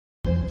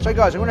So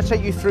guys, I'm going to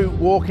take you through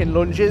walking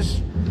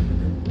lunges.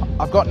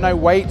 I've got no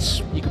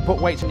weights. You can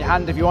put weights in your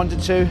hand if you wanted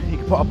to. You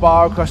can put a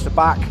bar across the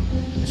back.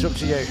 It's up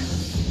to you.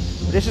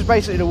 But this is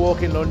basically the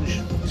walking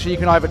lunge. So you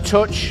can either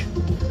touch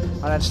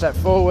and then step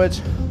forward,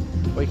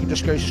 or you can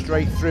just go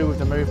straight through with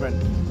the movement.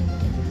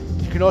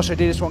 You can also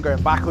do this one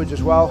going backwards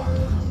as well.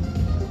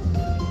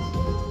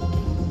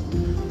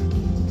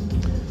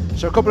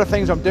 So a couple of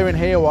things I'm doing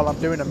here while I'm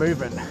doing the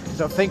movement is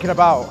I'm thinking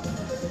about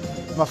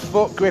my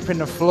foot gripping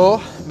the floor.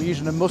 I'm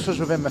using the muscles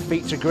within my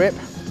feet to grip.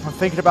 I'm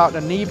thinking about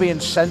the knee being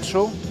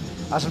central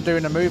as I'm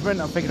doing the movement.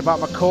 I'm thinking about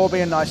my core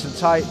being nice and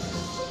tight,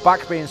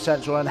 back being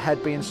central, and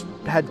head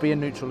being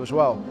neutral as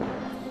well.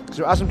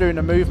 So as I'm doing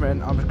the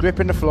movement, I'm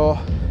gripping the floor,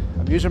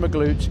 I'm using my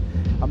glutes,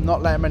 I'm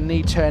not letting my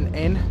knee turn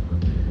in,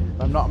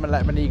 I'm not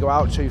letting my knee go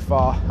out too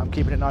far, I'm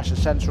keeping it nice and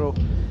central,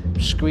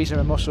 squeezing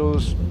my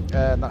muscles,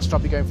 and that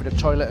stop you going for the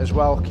toilet as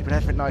well, keeping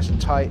everything nice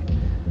and tight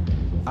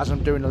as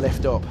I'm doing the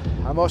lift up.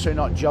 I'm also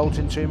not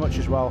jolting too much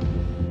as well,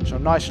 so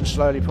I'm nice and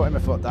slowly putting my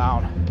foot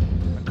down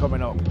and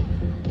coming up,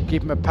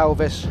 keeping my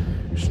pelvis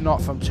just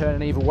not from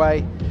turning either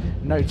way,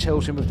 no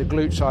tilting with the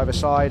glutes either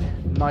side,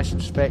 nice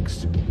and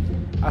fixed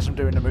as I'm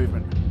doing the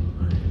movement.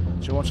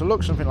 So you want to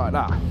look something like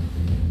that.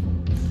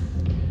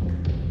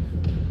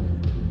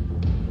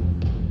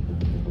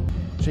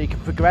 So you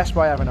can progress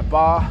by having a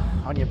bar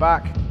on your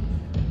back.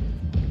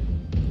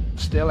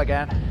 Still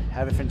again,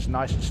 everything's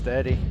nice and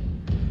sturdy,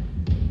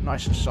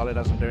 nice and solid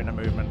as I'm doing the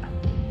movement.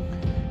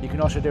 You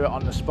can also do it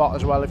on the spot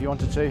as well if you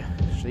wanted to,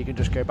 so you can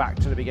just go back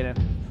to the beginning.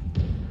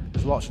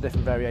 There's lots of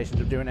different variations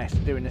of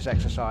doing this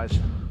exercise.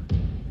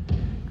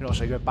 You can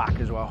also go back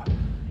as well.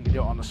 You can do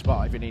it on the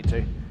spot if you need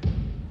to.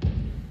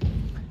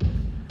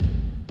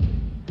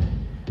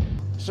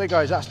 So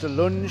guys, that's the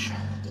lunge.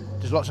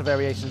 There's lots of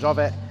variations of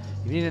it.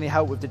 If you need any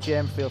help with the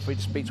gym, feel free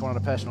to speak to one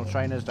of the personal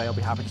trainers. They'll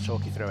be happy to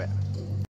talk you through it.